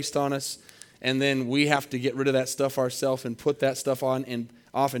placed on us, and then we have to get rid of that stuff ourselves and put that stuff on, and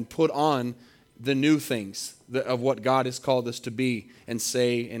often put on the new things of what God has called us to be and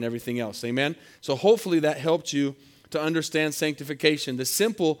say and everything else. Amen? So hopefully that helped you to understand sanctification. The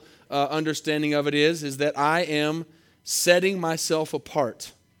simple understanding of it is that I am setting myself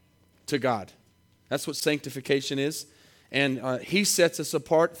apart to God. That's what sanctification is. And He sets us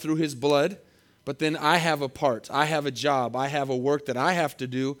apart through His blood. But then I have a part. I have a job. I have a work that I have to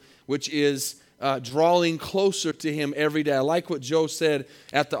do, which is drawing closer to Him every day. I like what Joe said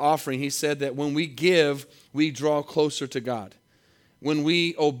at the offering. He said that when we give, we draw closer to God. When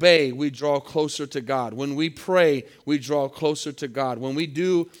we obey, we draw closer to God. When we pray, we draw closer to God. When we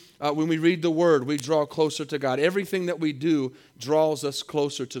read the Word, we draw closer to God. Everything that we do draws us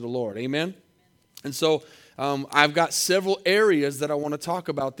closer to the Lord. Amen? And so I've got several areas that I want to talk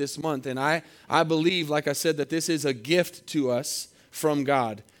about this month. And I believe, like I said, that this is a gift to us from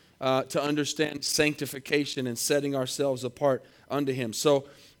God to understand sanctification and setting ourselves apart unto Him. So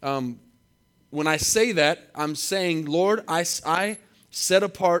when I say that, I'm saying, Lord, I set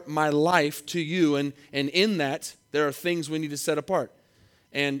apart my life to You. And in that, there are things we need to set apart.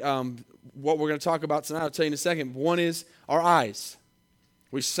 And what we're going to talk about tonight, I'll tell you in a second. One is our eyes.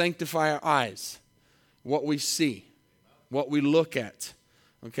 We sanctify our eyes. What we see, what we look at.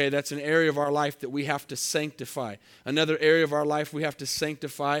 Okay, that's an area of our life that we have to sanctify. Another area of our life we have to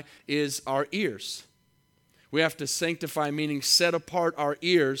sanctify is our ears. We have to sanctify, meaning set apart our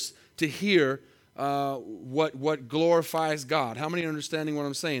ears to hear what glorifies God. How many are understanding what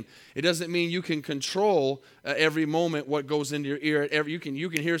I'm saying? It doesn't mean you can control every moment what goes into your ear. You can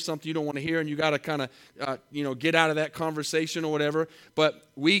hear something you don't want to hear, and you got to kind of get out of that conversation or whatever. But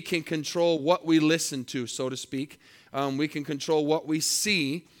we can control what we listen to, so to speak. We can control what we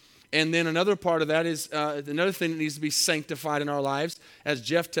see. And then another part of that is another thing that needs to be sanctified in our lives. As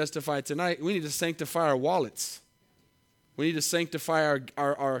Jeff testified tonight, we need to sanctify our wallets. We need to sanctify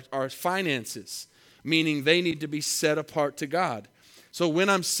our finances, meaning they need to be set apart to God. So when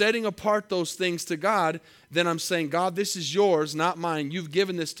I'm setting apart those things to God, then I'm saying, God, this is Yours, not mine. You've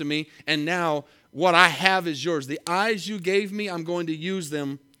given this to me, and now what I have is Yours. The eyes You gave me, I'm going to use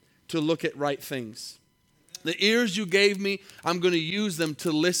them to look at right things. The ears You gave me, I'm going to use them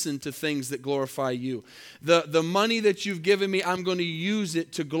to listen to things that glorify You. The money that You've given me, I'm going to use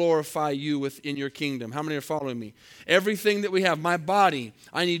it to glorify You within Your kingdom. How many are following me? Everything that we have, my body,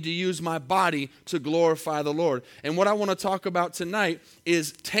 I need to use my body to glorify the Lord. And what I want to talk about tonight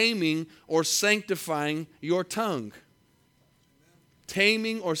is taming or sanctifying your tongue.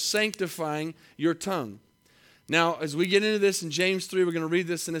 Taming or sanctifying your tongue. Now, as we get into this in James 3, we're going to read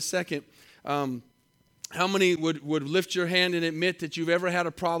this in a second. How many would lift your hand and admit that you've ever had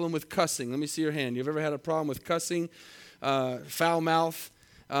a problem with cussing? Let me see your hand. You've ever had a problem with cussing, foul mouth?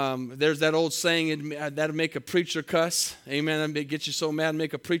 There's that old saying, that'll make a preacher cuss. Amen. That'll get you so mad,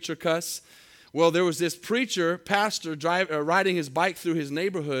 make a preacher cuss. Well, there was this pastor riding his bike through his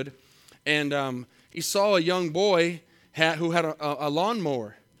neighborhood, and he saw a young boy who had a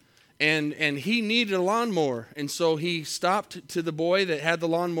lawnmower. And he needed a lawnmower. And so he stopped to the boy that had the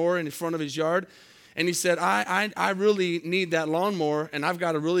lawnmower in front of his yard. And he said, I really need that lawnmower, and I've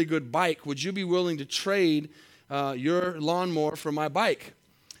got a really good bike. Would you be willing to trade your lawnmower for my bike?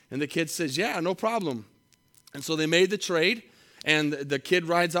 And the kid says, yeah, no problem. And so they made the trade, and the kid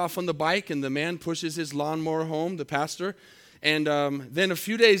rides off on the bike, and the man pushes his lawnmower home, the pastor. And then a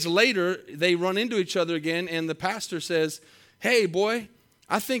few days later, they run into each other again, and the pastor says, hey, boy,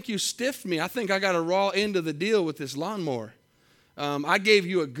 I think you stiffed me. I think I got a raw end of the deal with this lawnmower. I gave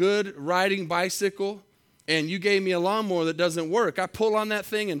you a good riding bicycle, and you gave me a lawnmower that doesn't work. I pull on that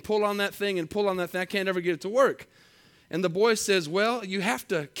thing and pull on that thing and pull on that thing. I can't ever get it to work. And the boy says, well, you have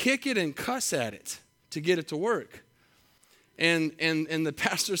to kick it and cuss at it to get it to work. And the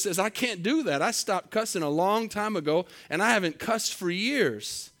pastor says, I can't do that. I stopped cussing a long time ago, and I haven't cussed for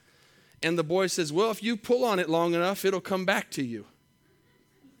years. And the boy says, well, if you pull on it long enough, it'll come back to you.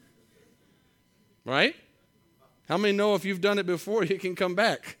 Right? How many know if you've done it before, it can come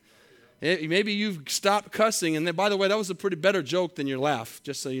back? Maybe you've stopped cussing. And then, by the way, that was a pretty better joke than your laugh,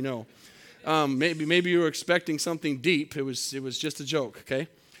 just so you know. Maybe you were expecting something deep. It was just a joke, okay?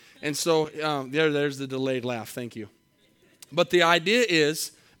 And so there's the delayed laugh. Thank you. But the idea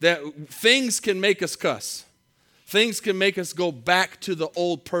is that things can make us cuss. Things can make us go back to the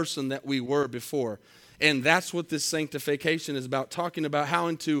old person that we were before. And that's what this sanctification is about, talking about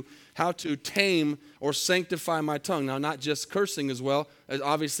how to tame or sanctify my tongue. Now, not just cursing as well, as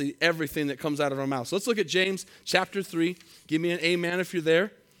obviously everything that comes out of our mouth. So let's look at James chapter 3. Give me an amen if you're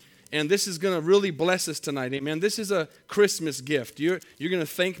there. And this is going to really bless us tonight. Amen. This is a Christmas gift. You're going to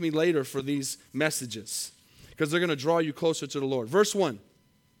thank me later for these messages because they're going to draw you closer to the Lord. Verse 1.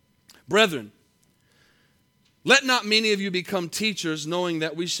 Brethren, let not many of you become teachers, knowing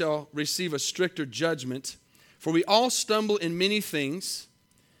that we shall receive a stricter judgment. For we all stumble in many things.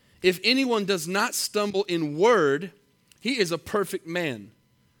 If anyone does not stumble in word, he is a perfect man,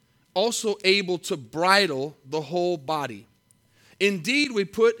 also able to bridle the whole body. Indeed, we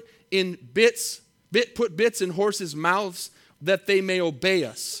put bits in horses' mouths that they may obey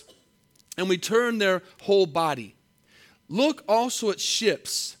us, and we turn their whole body. Look also at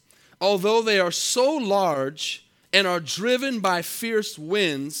ships, although they are so large and are driven by fierce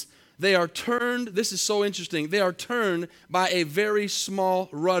winds, they are turned, this is so interesting, they are turned by a very small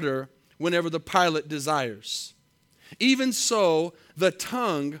rudder whenever the pilot desires. Even so, the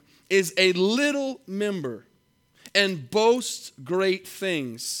tongue is a little member and boasts great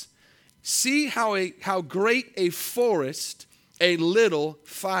things. See how great a forest a little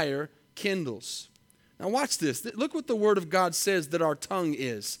fire kindles. Now watch this. Look what the Word of God says that our tongue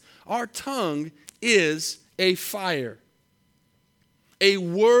is. Our tongue is a fire, a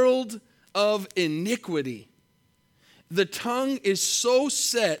world of iniquity. The tongue is so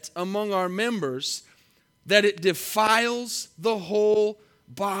set among our members that it defiles the whole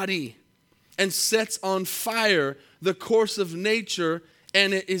body and sets on fire the course of nature,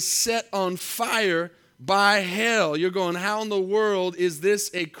 and it is set on fire by hell. You're going, how in the world is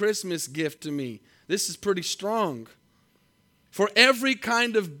this a Christmas gift to me? This is pretty strong. For every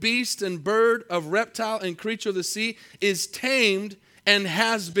kind of beast and bird, of reptile and creature of the sea is tamed and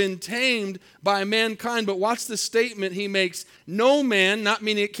has been tamed by mankind. But watch the statement he makes. No man, not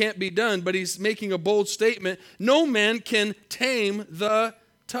meaning it can't be done, but he's making a bold statement. No man can tame the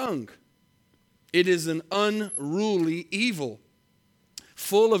tongue. It is an unruly evil,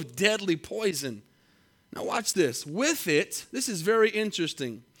 full of deadly poison. Now watch this. With it, this is very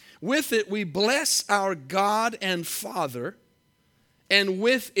interesting. With it we bless our God and Father, and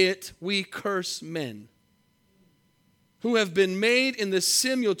with it we curse men, who have been made in the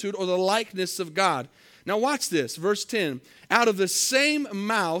similitude or the likeness of God. Now watch this, verse 10. Out of the same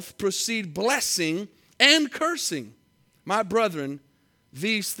mouth proceed blessing and cursing. My brethren,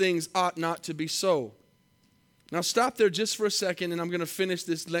 these things ought not to be so. Now stop there just for a second, and I'm going to finish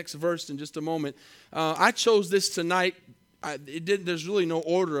this next verse in just a moment. I chose this tonight. There's really no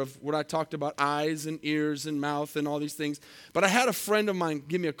order of what I talked about, eyes and ears and mouth and all these things. But I had a friend of mine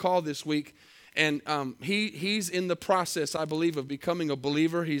give me a call this week, and he's in the process, I believe, of becoming a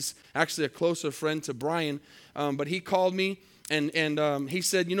believer. He's actually a closer friend to Brian. But he called me, and he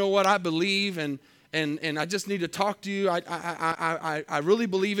said, you know what, I believe, and I just need to talk to you. I really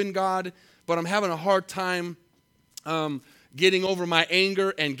believe in God, but I'm having a hard time getting over my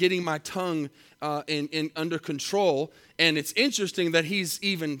anger and getting my tongue under control. And it's interesting that he's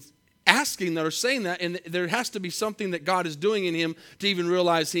even asking that or saying that, and there has to be something that God is doing in him to even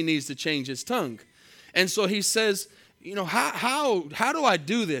realize he needs to change his tongue. And so he says, you know, how do I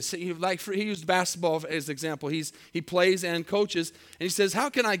do this? He used basketball as an example. He plays and coaches, and he says, how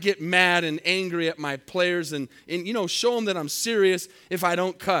can I get mad and angry at my players and you know, show them that I'm serious if I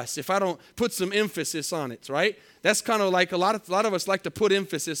don't cuss, if I don't put some emphasis on it, right? That's kind of like a lot of us like to put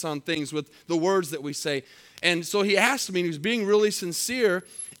emphasis on things with the words that we say. And so he asked me, and he was being really sincere,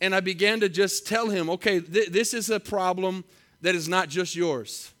 and I began to just tell him, okay, this is a problem that is not just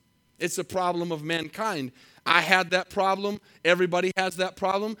yours. It's a problem of mankind. I had that problem. Everybody has that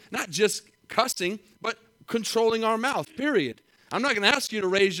problem. Not just cussing, but controlling our mouth, period. I'm not going to ask you to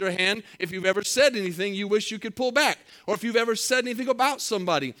raise your hand if you've ever said anything you wish you could pull back, or if you've ever said anything about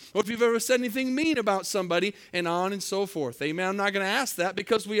somebody, or if you've ever said anything mean about somebody, and on and so forth. Amen. I'm not going to ask that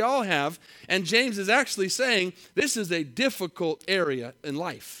because we all have. And James is actually saying this is a difficult area in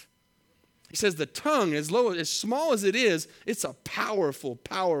life. He says the tongue, as small as it is, it's a powerful,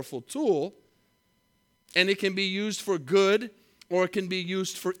 powerful tool. And it can be used for good or it can be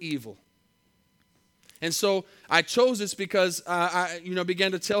used for evil. And so I chose this because I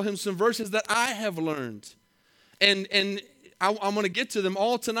began to tell him some verses that I have learned. And I'm going to get to them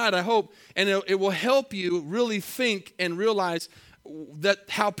all tonight, I hope. And it will help you really think and realize that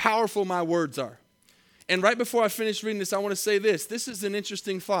how powerful my words are. And right before I finish reading this, I want to say this. This is an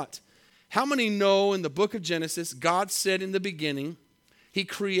interesting thought. How many know in the book of Genesis, God said in the beginning, he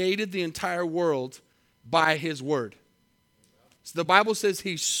created the entire world by his word. So the Bible says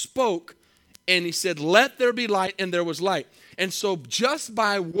he spoke and he said, let there be light, and there was light. And so just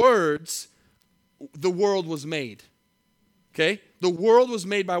by words, the world was made. Okay? The world was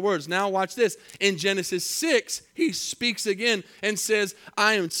made by words. Now watch this. In Genesis 6, he speaks again and says,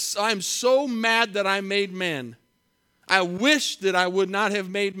 I am so mad that I made man. I wish that I would not have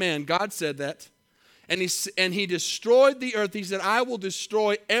made man. God said that. And he destroyed the earth. He said, I will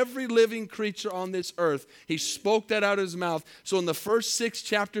destroy every living creature on this earth. He spoke that out of his mouth. So in the first 6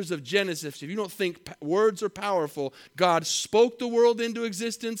 chapters of Genesis, if you don't think words are powerful, God spoke the world into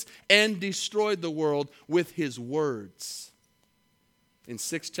existence and destroyed the world with his words. In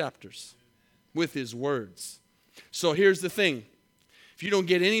 6 chapters. With his words. So here's the thing. If you don't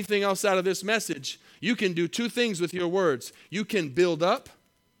get anything else out of this message, you can do 2 things with your words. You can build up,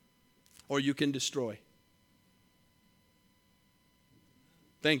 or you can destroy.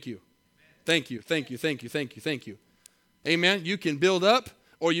 Thank you. Thank you. Thank you. Thank you. Thank you. Thank you. Amen. You can build up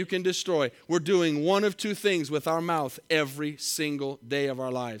or you can destroy. We're doing one of 2 things with our mouth every single day of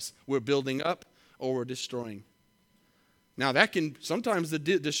our lives. We're building up or we're destroying. Now sometimes the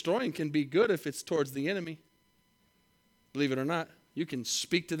destroying can be good if it's towards the enemy. Believe it or not. You can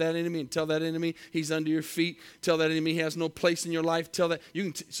speak to that enemy and tell that enemy he's under your feet. Tell that enemy he has no place in your life.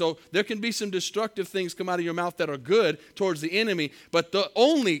 So there can be some destructive things come out of your mouth that are good towards the enemy. But the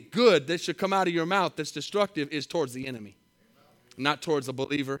only good that should come out of your mouth that's destructive is towards the enemy. Not towards a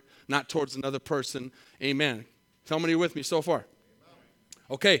believer. Not towards another person. Amen. How many are with me so far?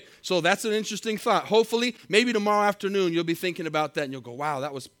 Okay, so that's an interesting thought. Hopefully, maybe tomorrow afternoon you'll be thinking about that and you'll go, wow,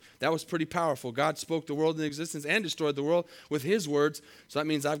 that was pretty powerful. God spoke the world into existence and destroyed the world with his words. So that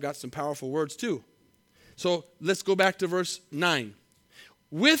means I've got some powerful words too. So let's go back to verse 9.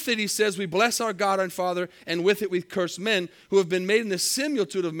 With it, he says, we bless our God and Father, and with it we curse men who have been made in the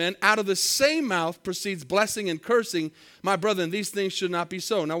similitude of men. Out of the same mouth proceeds blessing and cursing. My brethren, these things should not be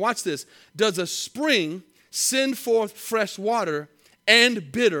so. Now watch this. Does a spring send forth fresh water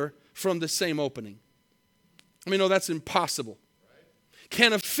and bitter from the same opening? I mean, no, that's impossible.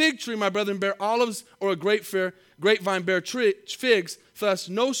 Can a fig tree, my brethren, bear olives, or a grapevine bear figs? Thus,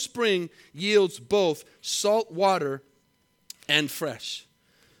 no spring yields both salt water and fresh.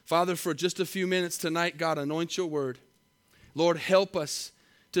 Father, for just a few minutes tonight, God, anoint your word. Lord, help us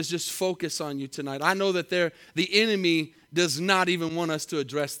to just focus on you tonight. I know that the enemy does not even want us to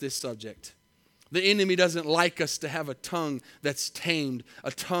address this subject. The enemy doesn't like us to have a tongue that's tamed,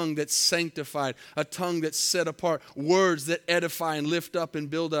 a tongue that's sanctified, a tongue that's set apart, words that edify and lift up and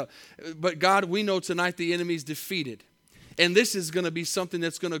build up. But God, we know tonight the enemy's defeated. And this is going to be something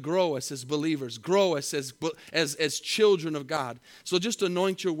that's going to grow us as believers, grow us as children of God. So just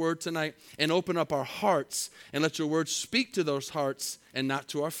anoint your word tonight and open up our hearts and let your word speak to those hearts and not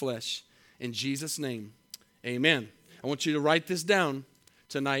to our flesh. In Jesus' name, amen. I want you to write this down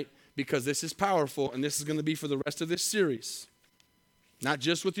tonight, because this is powerful, and this is going to be for the rest of this series. Not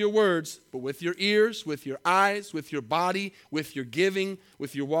just with your words, but with your ears, with your eyes, with your body, with your giving,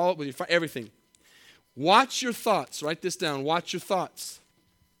 with your wallet, with your everything. Watch your thoughts. Write this down. Watch your thoughts.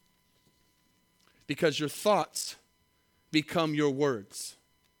 Because your thoughts become your words.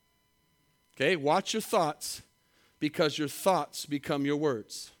 Okay? Watch your thoughts, because your thoughts become your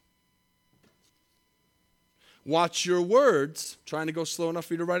words. Watch your words. I'm trying to go slow enough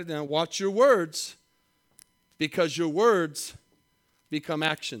for you to write it down. Watch your words, because your words become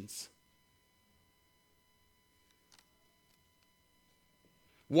actions.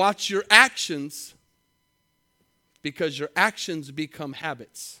 Watch your actions, because your actions become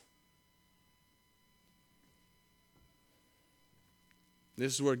habits.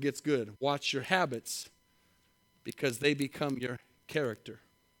 This is where it gets good. Watch your habits, because they become your character.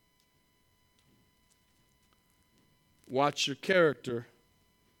 Watch your character,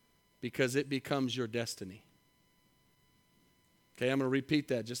 because it becomes your destiny. Okay, I'm going to repeat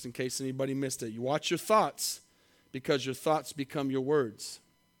that just in case anybody missed it. You watch your thoughts, because your thoughts become your words.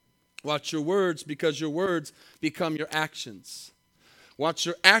 Watch your words, because your words become your actions. Watch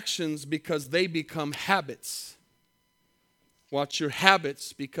your actions, because they become habits. Watch your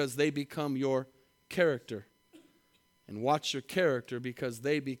habits, because they become your character. And watch your character, because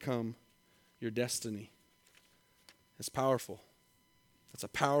they become your destiny. It's powerful. That's a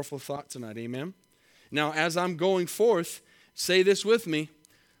powerful thought tonight. Amen. Now, as I'm going forth, say this with me.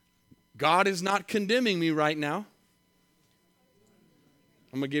 God is not condemning me right now.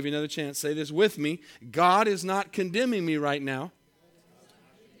 I'm going to give you another chance. Say this with me. God is not condemning me right now.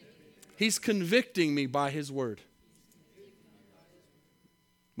 He's convicting me by his word.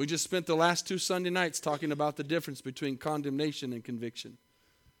 We just spent the last 2 Sunday nights talking about the difference between condemnation and conviction.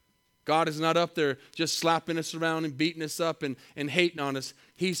 God is not up there just slapping us around and beating us up and hating on us.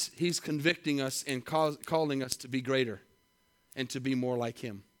 He's convicting us and calling us to be greater and to be more like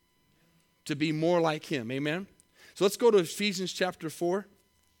him. To be more like him. Amen? So let's go to Ephesians chapter 4.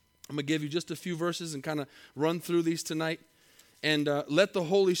 I'm going to give you just a few verses and kind of run through these tonight. And let the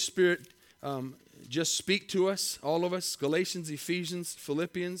Holy Spirit just speak to us, all of us. Galatians, Ephesians,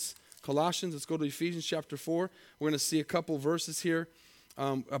 Philippians, Colossians. Let's go to Ephesians chapter 4. We're going to see a couple verses here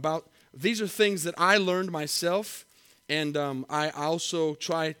about, these are things that I learned myself. And I also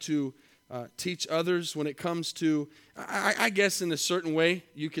try to teach others when it comes to, I guess in a certain way,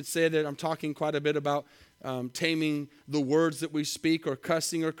 you could say that I'm talking quite a bit about taming the words that we speak, or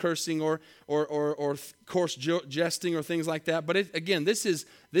cussing or cursing or coarse jesting or things like that. But again, this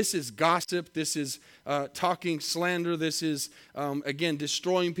is gossip. This is talking slander. This is, again,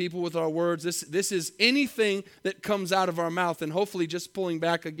 destroying people with our words. This is anything that comes out of our mouth. And hopefully just pulling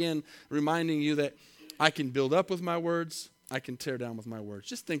back again, reminding you that I can build up with my words. I can tear down with my words.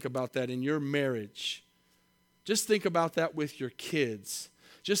 Just think about that in your marriage. Just think about that with your kids.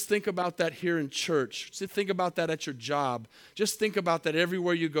 Just think about that here in church. Just think about that at your job. Just think about that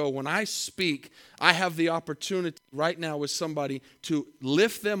everywhere you go. When I speak, I have the opportunity right now with somebody to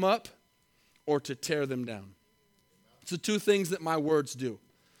lift them up or to tear them down. It's the two things that my words do.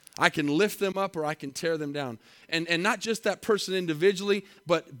 I can lift them up or I can tear them down. And not just that person individually,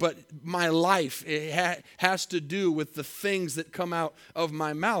 but my life has to do with the things that come out of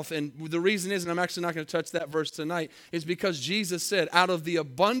my mouth. And the reason is, and I'm actually not going to touch that verse tonight, is because Jesus said, out of the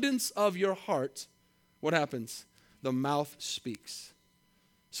abundance of your heart, what happens? The mouth speaks.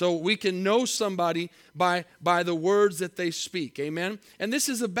 So we can know somebody by the words that they speak. Amen? And this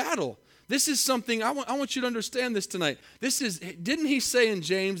is a battle. This is something, I want you to understand this tonight. Didn't he say in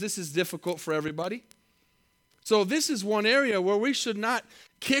James, this is difficult for everybody? So this is one area where we should not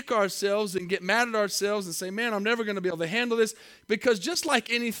kick ourselves and get mad at ourselves and say, man, I'm never going to be able to handle this. Because just like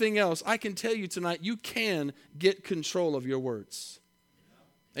anything else, I can tell you tonight, you can get control of your words.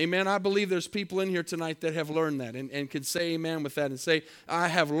 Amen. I believe there's people in here tonight that have learned that and can say amen with that and say, I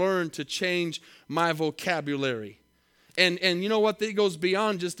have learned to change my vocabulary. And you know what? It goes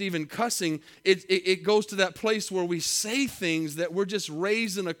beyond just even cussing. It goes to that place where we say things that we're just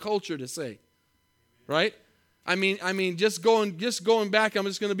raised in a culture to say. Right? I mean, just going back, I'm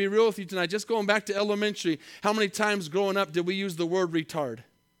just going to be real with you tonight. Just going back to elementary, how many times growing up did we use the word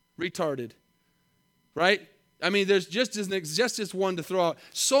retarded? Right? I mean, there's just one to throw out.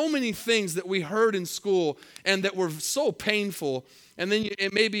 So many things that we heard in school and that were so painful. And then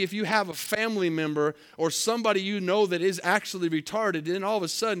maybe if you have a family member or somebody you know that is actually retarded, then all of a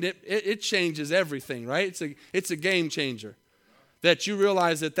sudden it changes everything, right? It's a game changer. That you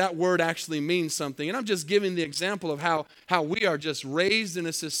realize that word actually means something. And I'm just giving the example of how we are just raised in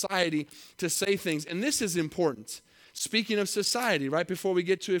a society to say things. And this is important. Speaking of society, right before we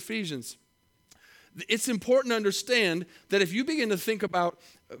get to Ephesians, it's important to understand that if you begin to think about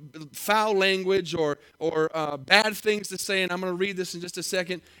foul language or bad things to say, and I'm going to read this in just a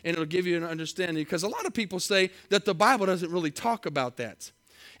second, and it'll give you an understanding, because a lot of people say that the Bible doesn't really talk about that.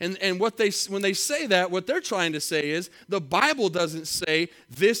 And when they say that, what they're trying to say is the Bible doesn't say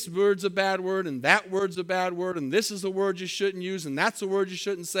this word's a bad word and that word's a bad word and this is a word you shouldn't use and that's a word you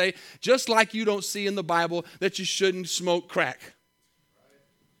shouldn't say, just like you don't see in the Bible that you shouldn't smoke crack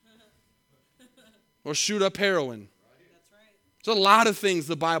or shoot up heroin. That's right. There's a lot of things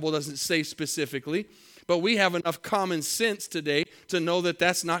the Bible doesn't say specifically, but we have enough common sense today to know that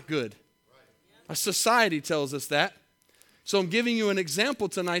that's not good. Our society tells us that. So I'm giving you an example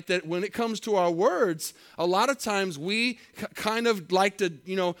tonight that when it comes to our words, a lot of times we kind of like to,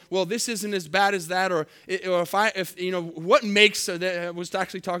 well, this isn't as bad as that, or what makes, I was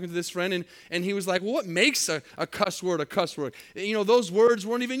actually talking to this friend, and he was like, well, what makes a cuss word a cuss word? Those words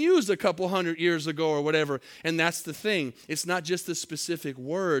weren't even used a couple hundred years ago or whatever, and that's the thing. It's not just the specific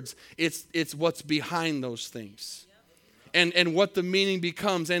words, it's what's behind those things. And what the meaning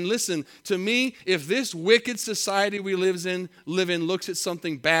becomes. And listen, to me, if this wicked society we live in looks at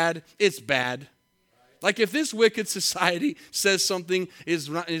something bad, it's bad. Like if this wicked society says something is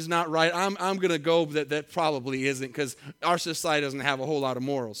not right, I'm going to go that probably isn't, because our society doesn't have a whole lot of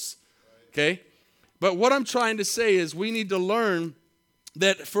morals. Okay? But what I'm trying to say is we need to learn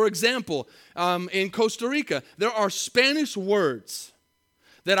that, for example, in Costa Rica, there are Spanish words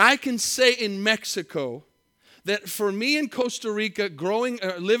that I can say in Mexico that for me in Costa Rica,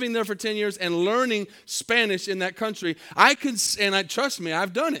 living there for 10 years and learning Spanish in that country, trust me,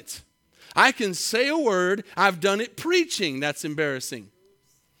 I've done it. I can say a word, I've done it preaching, that's embarrassing.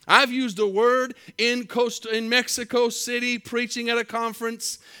 I've used a word in Mexico City preaching at a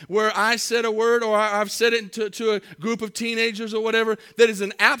conference where I said a word, or I've said it to a group of teenagers or whatever, that is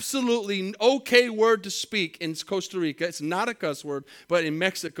an absolutely okay word to speak in Costa Rica. It's not a cuss word, but in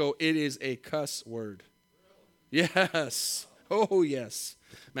Mexico it is a cuss word. Yes. Oh, yes.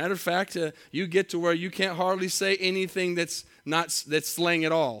 Matter of fact, you get to where you can't hardly say anything that's slang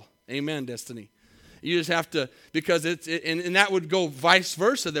at all. Amen, Destiny. You just have to, because and that would go vice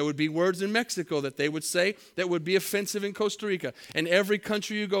versa. There would be words in Mexico that they would say that would be offensive in Costa Rica. And every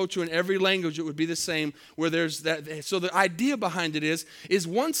country you go to, in every language, it would be the same, where there's that. So the idea behind it is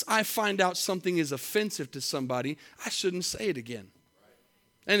once I find out something is offensive to somebody, I shouldn't say it again.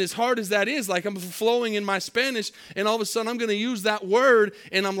 And as hard as that is, like I'm flowing in my Spanish, and all of a sudden I'm going to use that word,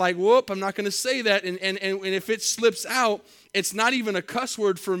 and I'm like, whoop, I'm not going to say that. And if it slips out, it's not even a cuss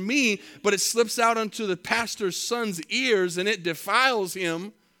word for me, but it slips out onto the pastor's son's ears, and it defiles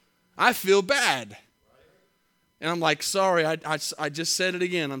him. I feel bad. And I'm like, sorry, I just said it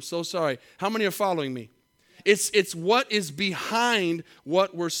again. I'm so sorry. How many are following me? It's what is behind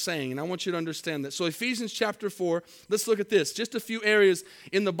what we're saying. And I want you to understand that. So Ephesians chapter 4, let's look at this. Just a few areas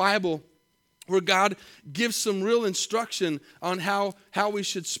in the Bible where God gives some real instruction on how we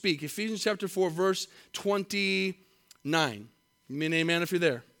should speak. Ephesians chapter 4, verse 29. You mean amen if you're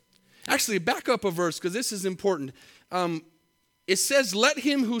there. Actually, back up a verse because this is important. It says, let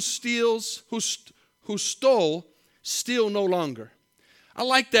him who stole, steal no longer. I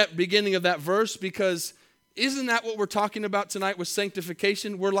like that beginning of that verse because isn't that what we're talking about tonight with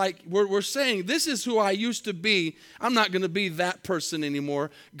sanctification? We're saying, this is who I used to be. I'm not going to be that person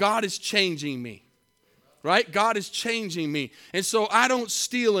anymore. God is changing me. Right? God is changing me. And so I don't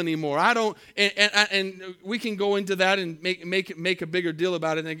steal anymore. I don't, and we can go into that and make a bigger deal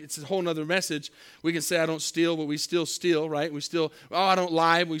about it. It's a whole other message. We can say I don't steal, but we still steal, right? I don't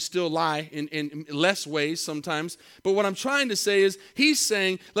lie, we still lie in less ways sometimes. But what I'm trying to say is, he's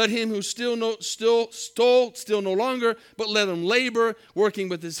saying, let him who stole steal no longer, but let him labor, working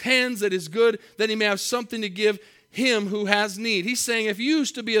with his hands that is good, that he may have something to give him who has need. He's saying, if you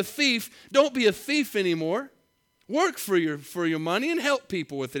used to be a thief, don't be a thief anymore. Work for your money and help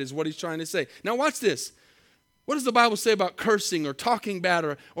people with it, is what he's trying to say. Now watch this. What does the Bible say about cursing or talking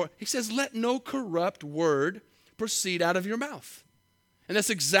bad? Or he says, let no corrupt word proceed out of your mouth. And that's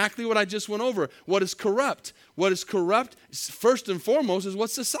exactly what I just went over. What is corrupt? What is corrupt, first and foremost, is what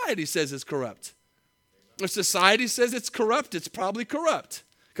society says is corrupt. If society says it's corrupt, it's probably corrupt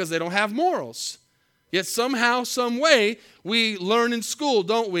because they don't have morals. Yet somehow, some way, we learn in school,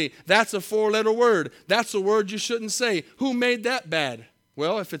 don't we? That's a 4-letter word. That's a word you shouldn't say. Who made that bad?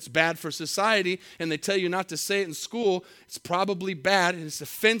 Well, if it's bad for society and they tell you not to say it in school, it's probably bad and it's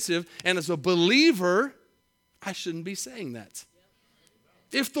offensive. And as a believer, I shouldn't be saying that.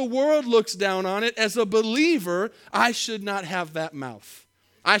 If the world looks down on it, as a believer, I should not have that mouth.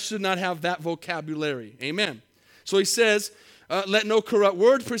 I should not have that vocabulary. Amen. So he says, let no corrupt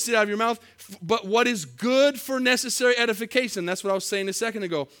word proceed out of your mouth, but what is good for necessary edification. That's what I was saying a second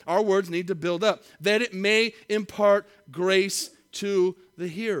ago. Our words need to build up, that it may impart grace to the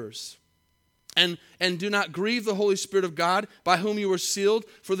hearers. And do not grieve the Holy Spirit of God, by whom you were sealed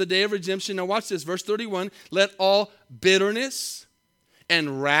for the day of redemption. Now watch this, verse 31. Let all bitterness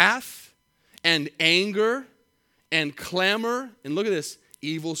and wrath and anger and clamor, and look at this,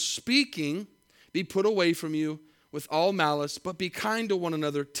 evil speaking be put away from you with all malice, but be kind to one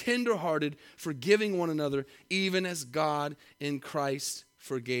another, tender-hearted, forgiving one another, even as God in Christ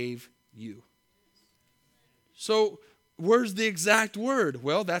forgave you. So, where's the exact word?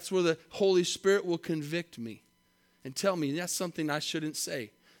 Well, that's where the Holy Spirit will convict me and tell me that's something I shouldn't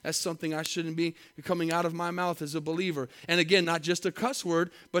say. That's something I shouldn't be coming out of my mouth as a believer. And again, not just a cuss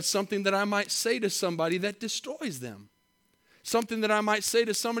word, but something that I might say to somebody that destroys them. Something that I might say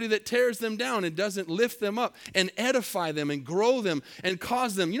to somebody that tears them down and doesn't lift them up and edify them and grow them and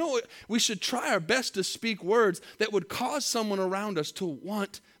cause them. You know what? We should try our best to speak words that would cause someone around us to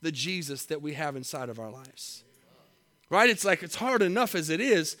want the Jesus that we have inside of our lives. Right? It's like it's hard enough as it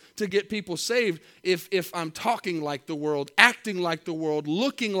is to get people saved if I'm talking like the world, acting like the world,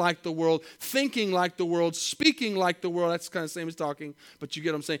 looking like the world, thinking like the world, speaking like the world. That's kind of the same as talking, but you get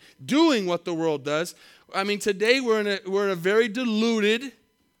what I'm saying. Doing what the world does. I mean, today we're in a very diluted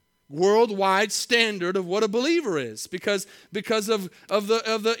worldwide standard of what a believer is because of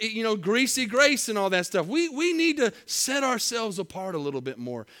the greasy grace and all that stuff. We need to set ourselves apart a little bit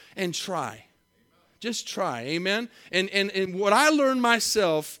more and try. Just try, amen? And what I learned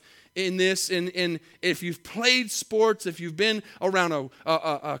myself in this, and if you've played sports, if you've been around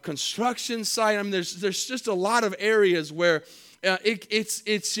a construction site, I mean, there's just a lot of areas where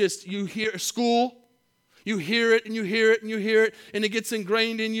it's just, you hear school, You hear it and you hear it and you hear it, and it gets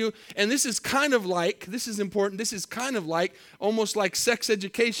ingrained in you. And this is kind of like, this is important, this is kind of like, almost like sex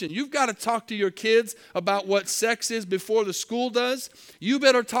education. You've got to talk to your kids about what sex is before the school does. You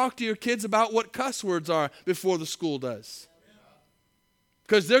better talk to your kids about what cuss words are before the school does.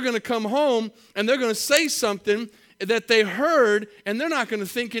 Because they're going to come home and they're going to say something that they heard, and they're not going to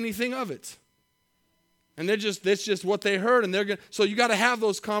think anything of it. And that's just what they heard, and so you got to have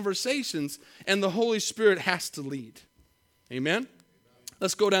those conversations, and the Holy Spirit has to lead. Amen?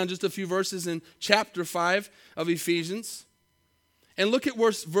 Let's go down just a few verses in chapter 5 of Ephesians. And look at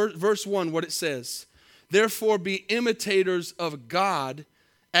verse 1, what it says. Therefore be imitators of God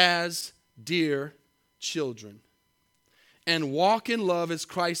as dear children, and walk in love as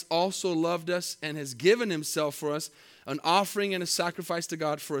Christ also loved us and has given himself for us, an offering and a sacrifice to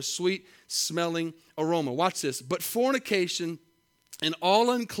God for a sweet smelling aroma. Watch this. But fornication and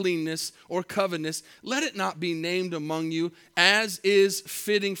all uncleanness or covetousness, let it not be named among you, as is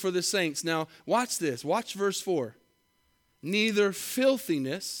fitting for the saints. Now, watch this. Watch verse 4. Neither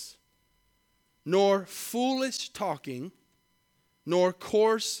filthiness, nor foolish talking, nor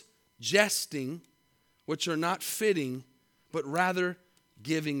coarse jesting, which are not fitting, but rather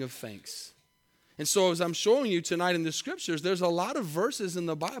giving of thanks. And so as I'm showing you tonight in the scriptures, there's a lot of verses in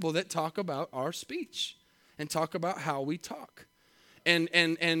the Bible that talk about our speech and talk about how we talk. And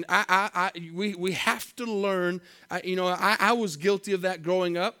we have to learn. I was guilty of that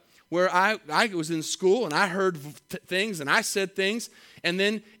growing up, where I was in school and I heard things and I said things, and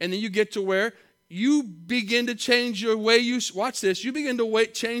then you get to where you begin to change your way you watch this. You begin to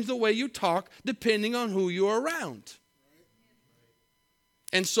change the way you talk depending on who you're around.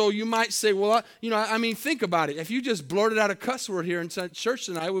 And so you might say, well, think about it. If you just blurted out a cuss word here in church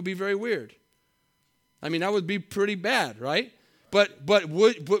tonight, it would be very weird. That would be pretty bad, right? But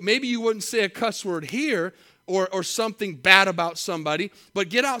maybe you wouldn't say a cuss word here or something bad about somebody, but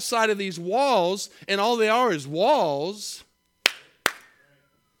get outside of these walls, and all they are is walls.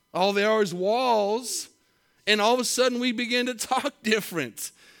 All they are is walls, and all of a sudden we begin to talk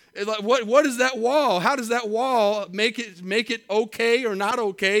different. Like, what is that wall? How does that wall make it okay or not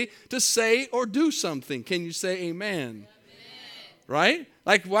okay to say or do something? Can you say amen? Amen. Right?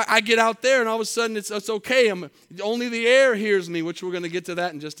 Like I get out there and all of a sudden it's okay. Only the air hears me, which we're going to get to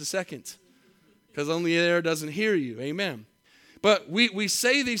that in just a second. Because only the air doesn't hear you. Amen. But we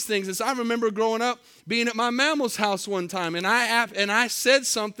say these things. And so I remember growing up being at my mammal's house one time, and I said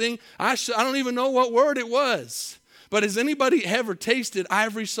something. I don't even know what word it was. But has anybody ever tasted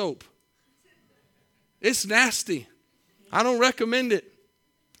Ivory soap? It's nasty. I don't recommend it.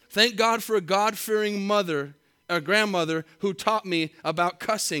 Thank God for a God-fearing grandmother who taught me about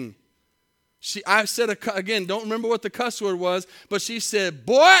cussing. I said, again, don't remember what the cuss word was, but she said,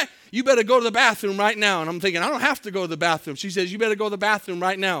 boy, you better go to the bathroom right now. And I'm thinking, I don't have to go to the bathroom. She says, you better go to the bathroom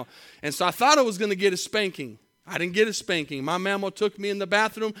right now. And so I thought I was going to get a spanking. I didn't get a spanking. My mama took me in the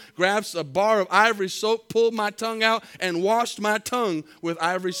bathroom, grabbed a bar of Ivory soap, pulled my tongue out, and washed my tongue with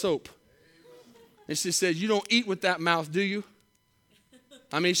Ivory soap. And she said, you don't eat with that mouth, do you?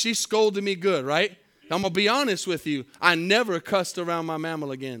 She scolded me good, right? I'm going to be honest with you. I never cussed around my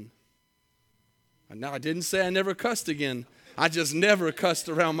mammal again. Now, I didn't say I never cussed again. I just never cussed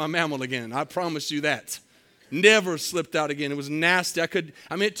around my mammal again. I promise you that. Never slipped out again. It was nasty.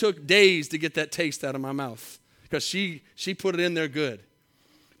 It took days to get that taste out of my mouth, because she put it in there good.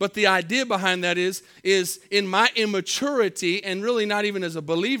 But the idea behind that is in my immaturity, and really not even as a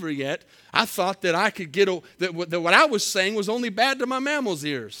believer yet, I thought that I could that what I was saying was only bad to my mammal's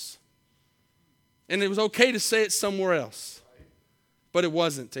ears. And it was okay to say it somewhere else. But it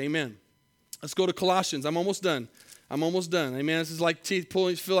wasn't. Amen. Let's go to Colossians. I'm almost done. Amen. This is like teeth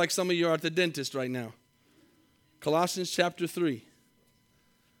pulling. Feel like some of you are at the dentist right now. Colossians chapter 3.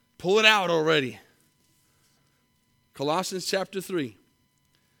 Pull it out already. Colossians chapter 3.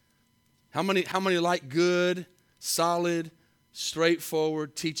 How many like good, solid,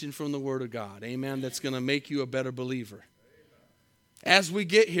 straightforward teaching from the Word of God? Amen. That's going to make you a better believer. As we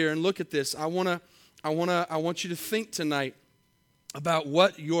get here and look at this, I want you to think tonight about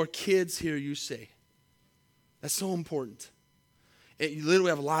what your kids hear you say. That's so important. You literally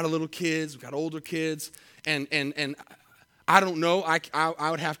have a lot of little kids. We've got older kids, and I don't know. I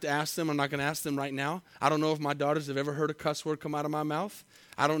would have to ask them. I'm not going to ask them right now. I don't know if my daughters have ever heard a cuss word come out of my mouth.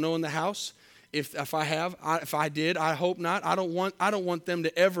 I don't know in the house. If I have, if I did, I hope not. I don't want them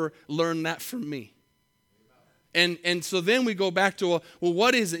to ever learn that from me. And so then we go back to, well,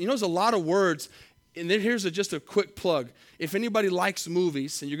 what is it? There's a lot of words. And then here's just a quick plug. If anybody likes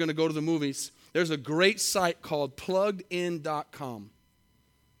movies and you're going to go to the movies, there's a great site called pluggedin.com.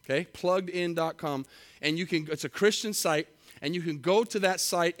 Okay, pluggedin.com. And it's a Christian site, and you can go to that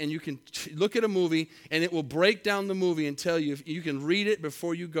site and you can look at a movie, and it will break down the movie and tell you, if you can read it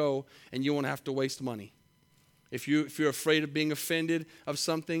before you go, and you won't have to waste money. If you're afraid of being offended of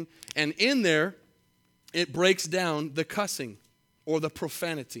something. And in there, it breaks down the cussing or the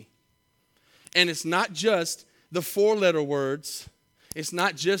profanity. And it's not just the 4-letter words. It's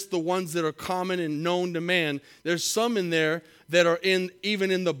not just the ones that are common and known to man. There's some in there that are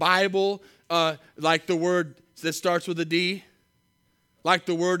even in the Bible, like the word that starts with a D, like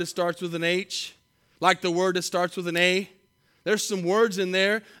the word that starts with an H, like the word that starts with an A. There's some words in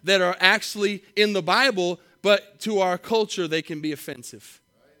there that are actually in the Bible, but to our culture, they can be offensive.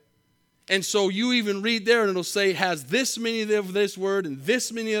 And so you even read there and it'll say, has this many of this word and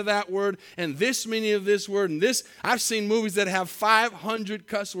this many of that word and this many of this word and this. I've seen movies that have 500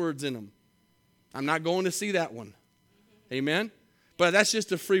 cuss words in them. I'm not going to see that one. Amen? But that's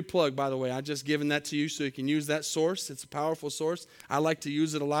just a free plug, by the way. I'm just giving that to you so you can use that source. It's a powerful source. I like to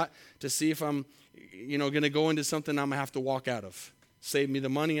use it a lot to see if I'm, going to go into something I'm going to have to walk out of. Save me the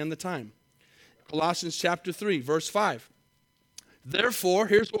money and the time. Colossians chapter 3, verse 5. Therefore,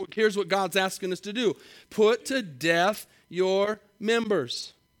 here's what God's asking us to do. Put to death your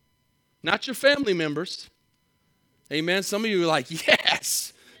members. Not your family members. Amen. Some of you are like,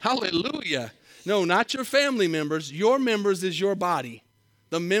 yes, hallelujah. No, not your family members. Your members is your body.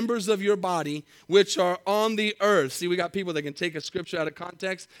 The members of your body, which are on the earth. See, we got people that can take a scripture out of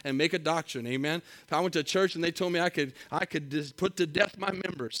context and make a doctrine. Amen. If I went to church and they told me I could just put to death my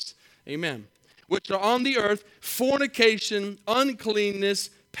members. Amen. Which are on the earth, fornication, uncleanness,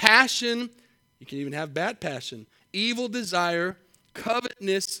 passion. You can even have bad passion. Evil desire,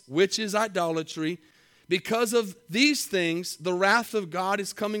 covetousness, which is idolatry. Because of these things, the wrath of God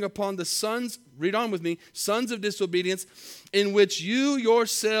is coming upon the sons, read on with me, sons of disobedience, in which you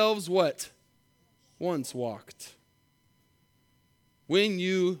yourselves, what? Once walked. When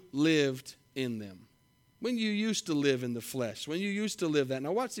you lived in them. When you used to live in the flesh. When you used to live that.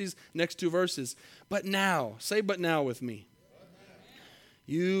 Now watch these next two verses. But now, say but now with me.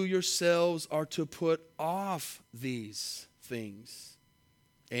 You yourselves are to put off these things.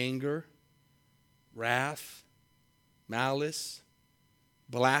 Anger, wrath, malice,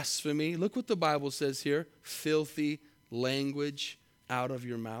 blasphemy. Look what the Bible says here. Filthy language out of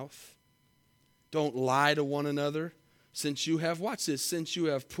your mouth. Don't lie to one another. Since you have, watch this, since you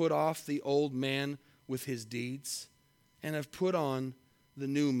have put off the old man with his deeds and have put on the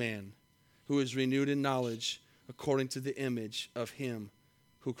new man who is renewed in knowledge according to the image of him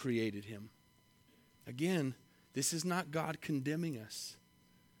who created him. Again, this is not God condemning us.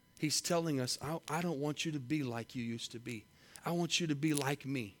 He's telling us, I don't want you to be like you used to be. I want you to be like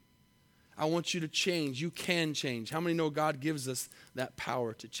me. I want you to change. You can change. How many know God gives us that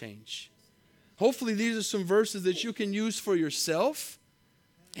power to change? Hopefully these are some verses that you can use for yourself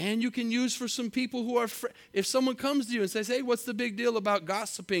and you can use for some people who are, if someone comes to you and says, hey, what's the big deal about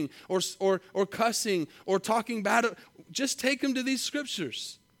gossiping or cussing or talking bad? Just take them to these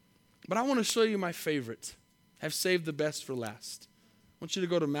scriptures. But I want to show you my favorite. I've saved the best for last. I want you to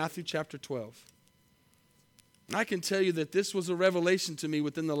go to Matthew chapter 12. And I can tell you that this was a revelation to me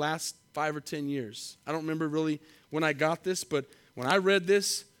within the last 5 or 10 years. I don't remember really when I got this, but when I read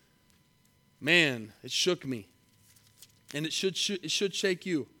this, man, it shook me. And it should shake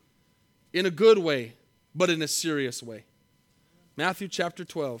you in a good way, but in a serious way. Matthew chapter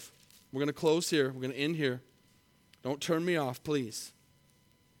 12. We're going to close here. We're going to end here. Don't turn me off, please.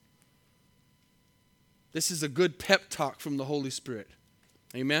 This is a good pep talk from the Holy Spirit.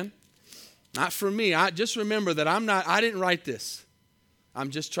 Amen? Not for me. I just remember that I didn't write this.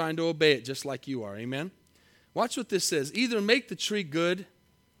 I'm just trying to obey it just like you are. Amen? Watch what this says. Either make the tree good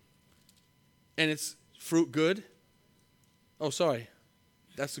and its fruit good. Oh, sorry.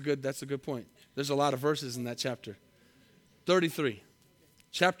 That's a good point. There's a lot of verses in that chapter. 33.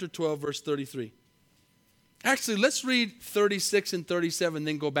 Chapter 12, verse 33. Actually, let's read 36 and 37,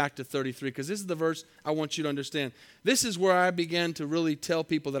 then go back to 33, because this is the verse I want you to understand. This is where I began to really tell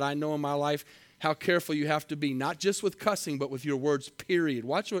people that I know in my life how careful you have to be, not just with cussing, but with your words, period.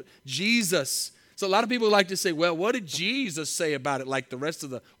 Watch what Jesus. So a lot of people like to say, well, what did Jesus say about it? Like the rest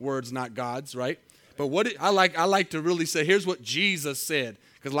of the words, not God's, right? But I like to really say, here's what Jesus said,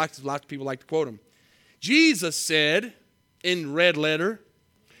 because lots of people like to quote him. Jesus said in red letter,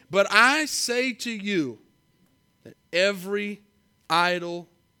 but I say to you that every idle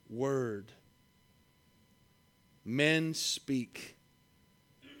word men speak,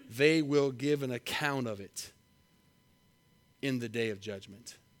 they will give an account of it in the day of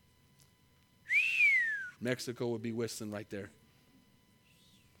judgment. Mexico would be whistling right there.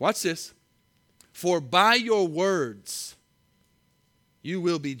 Watch this. For by your words you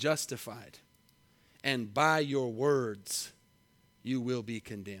will be justified, and by your words you will be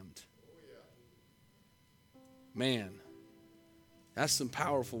condemned. Man, that's some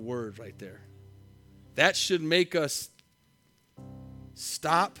powerful words right there. That should make us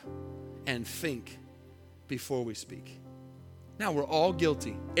stop and think before we speak. Now, we're all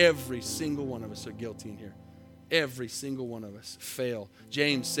guilty. Every single one of us are guilty in here. Every single one of us fail.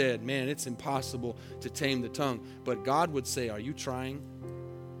 James said, man, it's impossible to tame the tongue. But God would say, are you trying?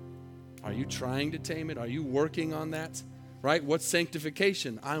 Are you trying to tame it? Are you working on that? Right? What's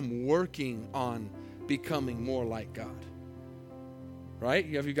sanctification? I'm working on becoming more like God. Right?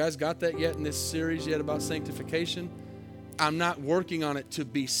 Have you guys got that yet in this series yet about sanctification? I'm not working on it to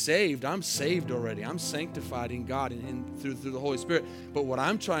be saved. I'm saved already. I'm sanctified in God and through the Holy Spirit. But what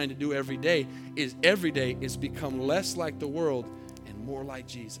I'm trying to do every day is become less like the world and more like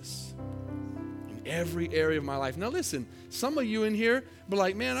Jesus in every area of my life. Now listen, some of you in here be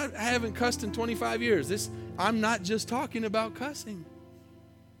like, man, I haven't cussed in 25 years. I'm not just talking about cussing.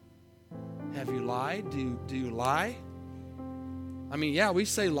 Have you lied? Do you lie? I mean, yeah, we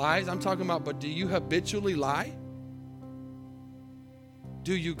say lies. I'm talking about, but do you habitually lie?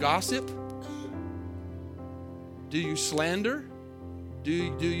 Do you gossip? Do you slander? Do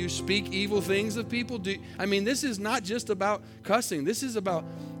you speak evil things of people? This is not just about cussing. This is about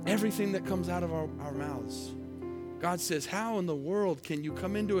everything that comes out of our mouths. God says, how in the world can you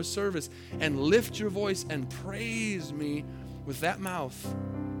come into a service and lift your voice and praise me with that mouth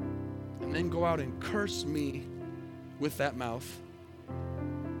and then go out and curse me with that mouth?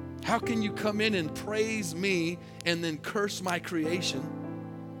 How can you come in and praise me and then curse my creation?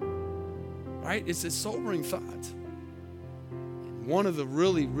 Right? It's a sobering thought. One of the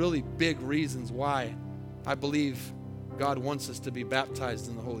really, really big reasons why I believe God wants us to be baptized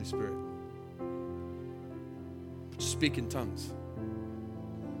in the Holy Spirit. Speak in tongues.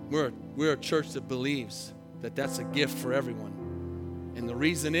 We're a church that believes that that's a gift for everyone. And the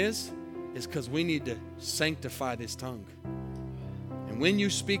reason is because we need to sanctify this tongue. And when you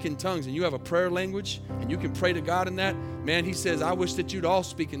speak in tongues and you have a prayer language and you can pray to God in that, man, he says, I wish that you'd all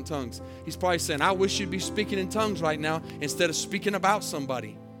speak in tongues. He's probably saying, I wish you'd be speaking in tongues right now instead of speaking about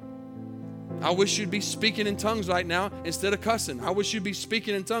somebody. I wish you'd be speaking in tongues right now instead of cussing. I wish you'd be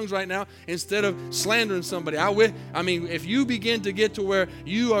speaking in tongues right now instead of slandering somebody. If you begin to get to where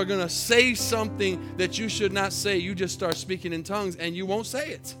you are going to say something that you should not say, you just start speaking in tongues and you won't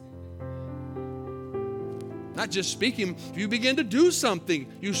say it. Not just speaking. If you begin to do something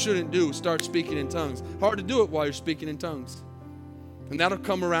you shouldn't do, start speaking in tongues. Hard to do it while you're speaking in tongues. And that'll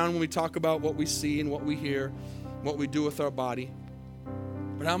come around when we talk about what we see and what we hear, what we do with our body.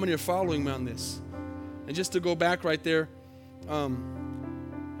 But how many are following me on this? And just to go back right there,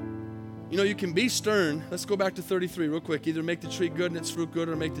 you can be stern. Let's go back to 33 real quick. Either make the tree good and its fruit good,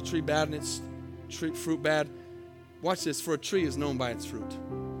 or make the tree bad and its fruit bad. Watch this. For a tree is known by its fruit.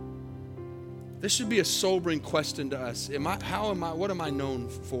 This should be a sobering question to us. What am I known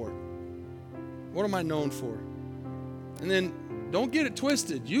for? What am I known for? And then don't get it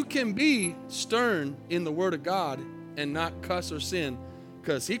twisted. You can be stern in the Word of God and not cuss or sin,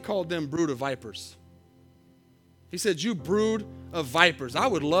 because he called them brood of vipers. He said, you brood of vipers. I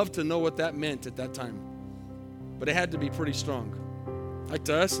would love to know what that meant at that time. But it had to be pretty strong. Like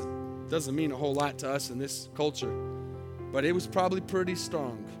to us, it doesn't mean a whole lot to us in this culture. But it was probably pretty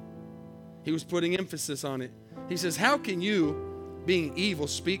strong. He was putting emphasis on it. He says, how can you, being evil,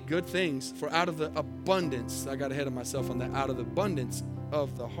 speak good things? For out of the abundance, I got ahead of myself on that, out of the abundance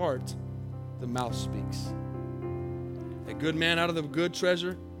of the heart, the mouth speaks. A good man out of the good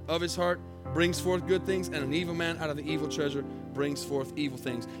treasure of his heart brings forth good things, and an evil man out of the evil treasure brings forth evil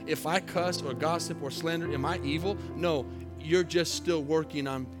things. If I cuss or gossip or slander, am I evil? No, you're just still working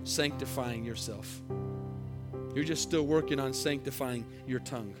on sanctifying yourself. You're just still working on sanctifying your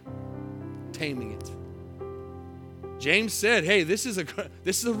tongue. Taming it. James said, hey, this is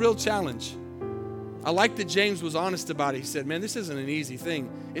a real challenge. I like that James was honest about it. He said, man, this isn't an easy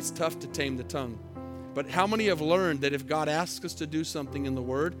thing. It's tough to tame the tongue. But how many have learned that if God asks us to do something in the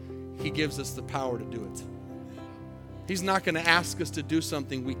Word, he gives us the power to do it? He's not going to ask us to do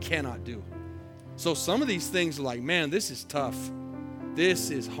something we cannot do. So some of these things are like, man, this is tough. This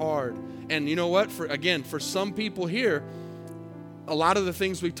is hard. And you know what? For some people here, a lot of the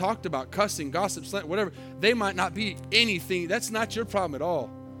things we talked about, cussing, gossip, slander, whatever, they might not be anything. That's not your problem at all.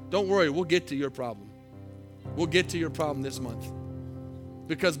 Don't worry, we'll get to your problem. We'll get to your problem this month.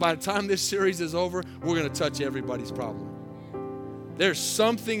 Because by the time this series is over, we're going to touch everybody's problem. There's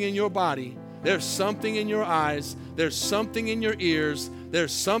something in your body, there's something in your eyes, there's something in your ears,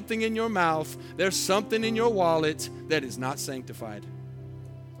 There's something in your mouth, there's something in your wallet that is not sanctified.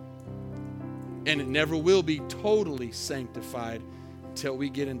 And it never will be totally sanctified until we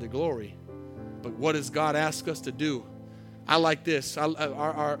get into glory. But what does God ask us to do? I like this.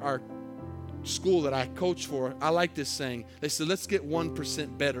 Our school that I coach for, I like this saying. They said, let's get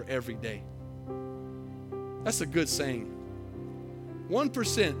 1% better every day. That's a good saying.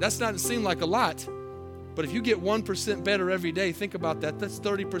 1%, that's not seem like a lot, but if you get 1% better every day, think about that. That's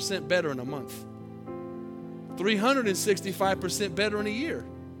 30% better in a month. 365% better in a year.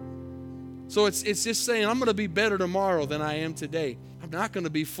 So it's just saying, I'm going to be better tomorrow than I am today. I'm not going to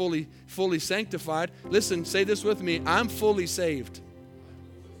be fully sanctified. Listen, say this with me. I'm fully saved.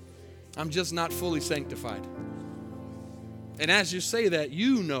 I'm just not fully sanctified. And as you say that,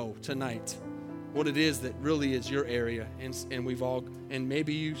 you know tonight what it is that really is your area. And we've all, and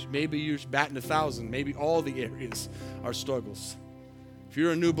maybe you're batting 1,000. Maybe all the areas are struggles. If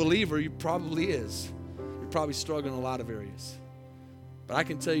you're a new believer, you probably is. You're probably struggling in a lot of areas. But I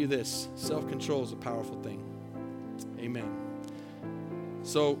can tell you this, self-control is a powerful thing. Amen.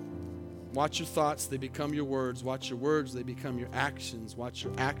 So watch your thoughts, they become your words. Watch your words, they become your actions. Watch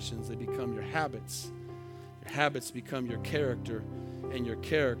your actions, they become your habits. Your habits become your character, and your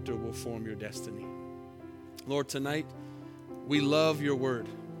character will form your destiny. Lord, tonight, we love your word.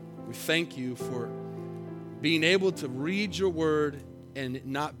 We thank you for being able to read your word and it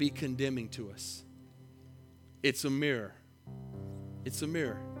not be condemning to us. It's a mirror. It's a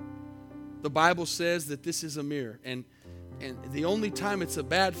mirror. The Bible says that this is a mirror. And the only time it's a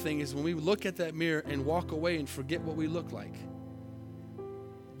bad thing is when we look at that mirror and walk away and forget what we look like.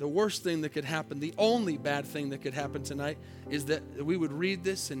 The worst thing that could happen, the only bad thing that could happen tonight is that we would read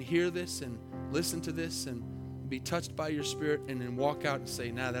this and hear this and listen to this and be touched by your spirit and then walk out and say,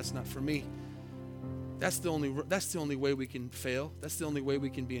 nah, that's not for me. That's the only way we can fail. That's the only way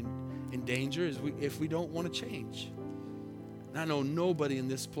we can be in danger is if we don't want to change. And I know nobody in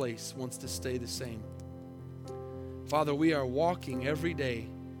this place wants to stay the same. Father, we are walking every day,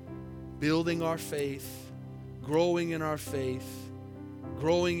 building our faith, growing in our faith,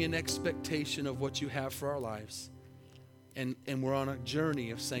 growing in expectation of what you have for our lives. And we're on a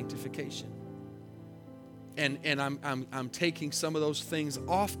journey of sanctification. And I'm taking some of those things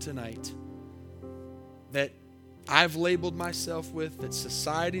off tonight that I've labeled myself with, that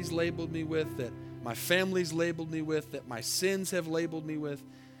society's labeled me with, that my family's labeled me with, that my sins have labeled me with,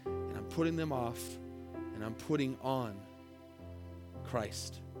 and I'm putting them off, and I'm putting on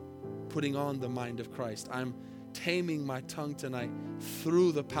Christ, putting on the mind of Christ. I'm taming my tongue tonight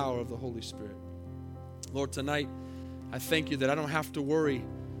through the power of the Holy Spirit. Lord, tonight, I thank you that I don't have to worry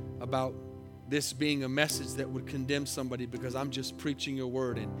about this being a message that would condemn somebody because I'm just preaching your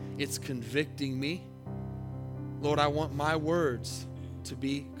word and it's convicting me. Lord, I want my words to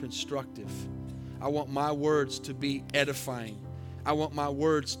be constructive. I want my words to be edifying. I want my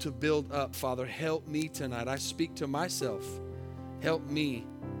words to build up. Father, help me tonight. I speak to myself. Help me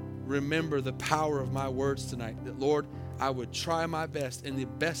remember the power of my words tonight. That, Lord, I would try my best in the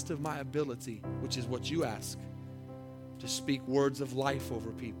best of my ability, which is what you ask, to speak words of life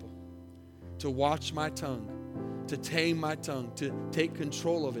over people, to watch my tongue, to tame my tongue, to take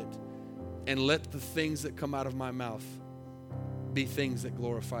control of it, and let the things that come out of my mouth be things that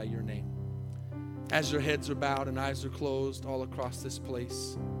glorify your name. As your heads are bowed and eyes are closed all across this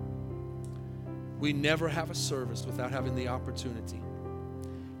place, we never have a service without having the opportunity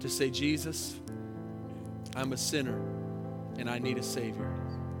to say, Jesus, I'm a sinner and I need a Savior.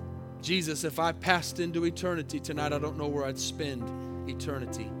 Jesus, if I passed into eternity tonight, I don't know where I'd spend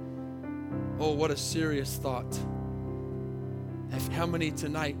eternity. Oh, what a serious thought. How many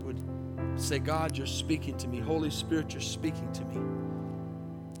tonight would say, God, you're speaking to me. Holy Spirit, you're speaking to me.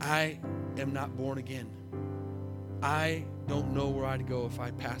 I am not born again. I don't know where I'd go if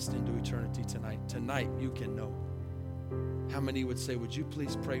I passed into eternity tonight. Tonight, you can know. How many would say, would you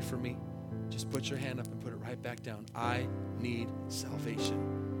please pray for me? Just put your hand up and put it right back down. I need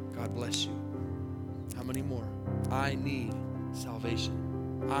salvation. God bless you. How many more? I need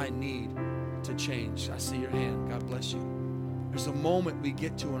salvation. I need to change. I see your hand. God bless you. There's a moment we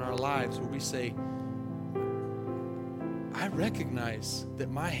get to in our lives where we say, I recognize that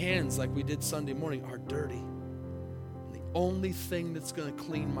my hands, like we did Sunday morning, are dirty. And the only thing that's going to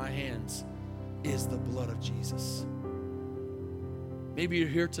clean my hands is the blood of Jesus. Maybe you're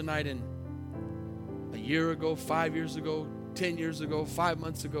here tonight and a year ago, 5 years ago, 10 years ago, 5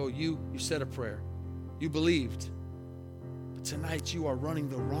 months ago, you said a prayer. You believed. But tonight you are running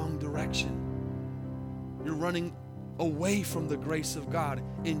the wrong direction. You're running away from the grace of God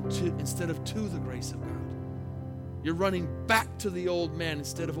instead of to the grace of God. You're running back to the old man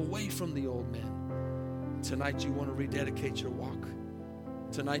instead of away from the old man. Tonight you want to rededicate your walk.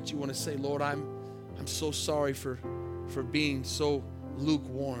 Tonight you want to say, Lord, I'm so sorry for being so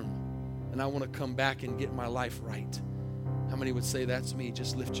lukewarm, and I want to come back and get my life right. How many would say that's me?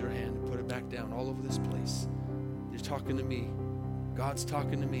 Just lift your hand and put it back down all over this place. You're talking to me. God's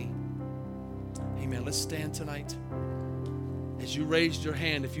talking to me. Amen. Let's stand tonight. As you raised your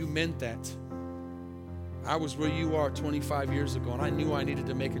hand, if you meant that, I was where you are 25 years ago, and I knew I needed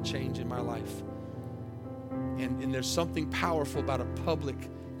to make a change in my life. And there's something powerful about a public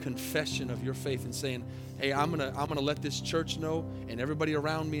confession of your faith and saying, hey, I'm gonna let this church know and everybody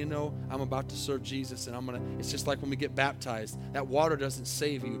around me know I'm about to serve Jesus, and it's just like when we get baptized. That water doesn't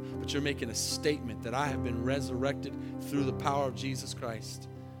save you, but you're making a statement that I have been resurrected through the power of Jesus Christ.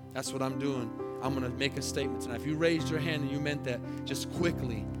 That's what I'm doing. I'm gonna make a statement tonight. If you raised your hand and you meant that, just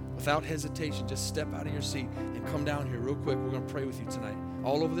quickly, without hesitation, just step out of your seat and come down here real quick. We're gonna pray with you tonight.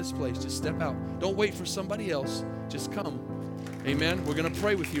 All over this place, just step out. Don't wait for somebody else. Just come. Amen. We're going to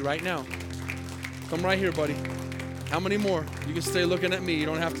pray with you right now. Come right here, buddy. How many more? You can stay looking at me. You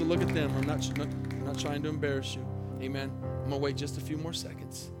don't have to look at them. I'm not trying to embarrass you. Amen. I'm going to wait just a few more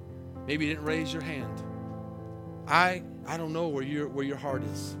seconds. Maybe you didn't raise your hand. I don't know where your heart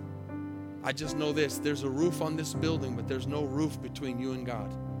is. I just know this. There's a roof on this building, but there's no roof between you and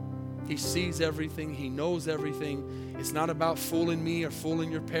God. He sees everything. He knows everything. It's not about fooling me or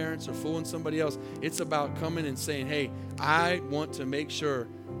fooling your parents or fooling somebody else. It's about coming and saying, hey, I want to make sure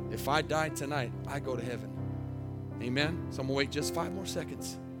if I die tonight, I go to heaven. Amen? So I'm going to wait just 5 more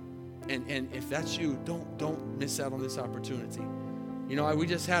seconds. And if that's you, don't miss out on this opportunity. You know, we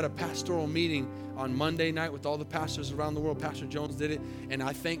just had a pastoral meeting on Monday night with all the pastors around the world. Pastor Jones did it. And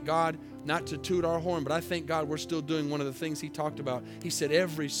I thank God, not to toot our horn, but I thank God we're still doing one of the things he talked about. He said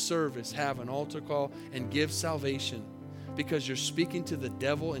every service have an altar call and give salvation, because you're speaking to the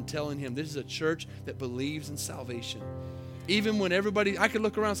devil and telling him this is a church that believes in salvation. Even when everybody, I could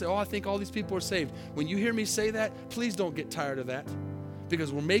look around and say, oh, I think all these people are saved. When you hear me say that, please don't get tired of that,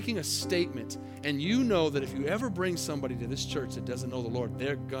 because we're making a statement. And you know that if you ever bring somebody to this church that doesn't know the Lord,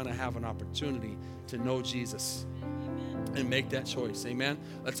 they're going to have an opportunity to know Jesus and make that choice. Amen.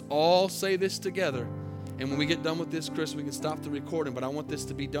 Let's all say this together. And when we get done with this, Chris, we can stop the recording. But I want this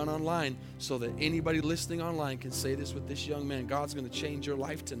to be done online so that anybody listening online can say this with this young man. God's going to change your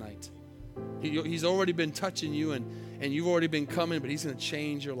life tonight. He's already been touching you, and you've already been coming, but he's going to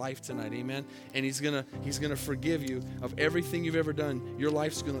change your life tonight. Amen. And he's going to forgive you of everything you've ever done. Your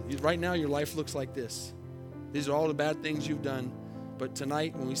life's going to, right now, your life looks like this. These are all the bad things you've done. But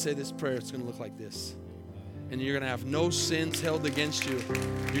tonight, when we say this prayer, it's going to look like this. And you're going to have no sins held against you.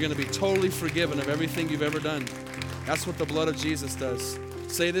 You're going to be totally forgiven of everything you've ever done. That's what the blood of Jesus does.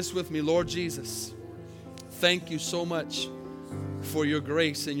 Say this with me. Lord Jesus, thank you so much for your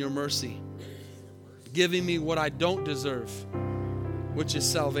grace and your mercy, giving me what I don't deserve, which is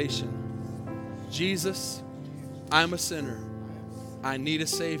salvation. Jesus, I'm a sinner. I need a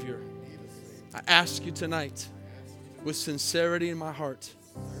Savior. I ask you tonight, with sincerity in my heart,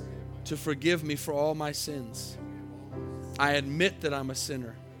 to forgive me for all my sins. I admit that I'm a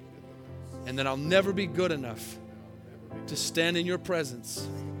sinner and that I'll never be good enough to stand in your presence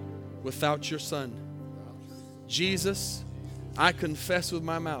without your Son. Jesus, I confess with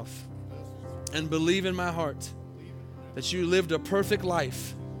my mouth and believe in my heart that you lived a perfect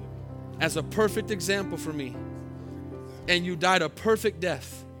life as a perfect example for me, and you died a perfect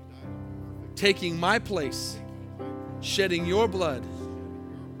death, taking my place, shedding your blood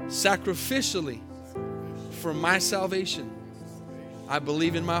sacrificially for my salvation. I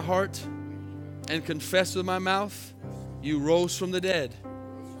believe in my heart and confess with my mouth you rose from the dead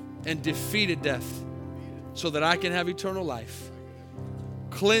and defeated death so that I can have eternal life.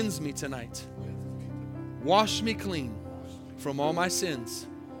 Cleanse me tonight. Wash me clean from all my sins.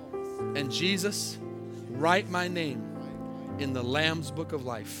 And Jesus, write my name in the Lamb's book of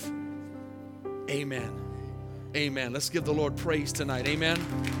life. Amen. Amen. Let's give the Lord praise tonight. Amen.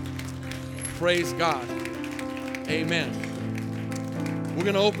 Praise God. Amen. We're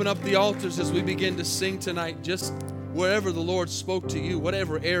going to open up the altars as we begin to sing tonight. Just wherever the Lord spoke to you,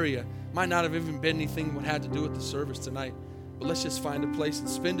 whatever area. Might not have even been anything that had to do with the service tonight. But let's just find a place and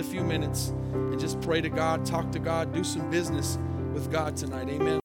spend a few minutes and just pray to God, talk to God, do some business with God tonight. Amen.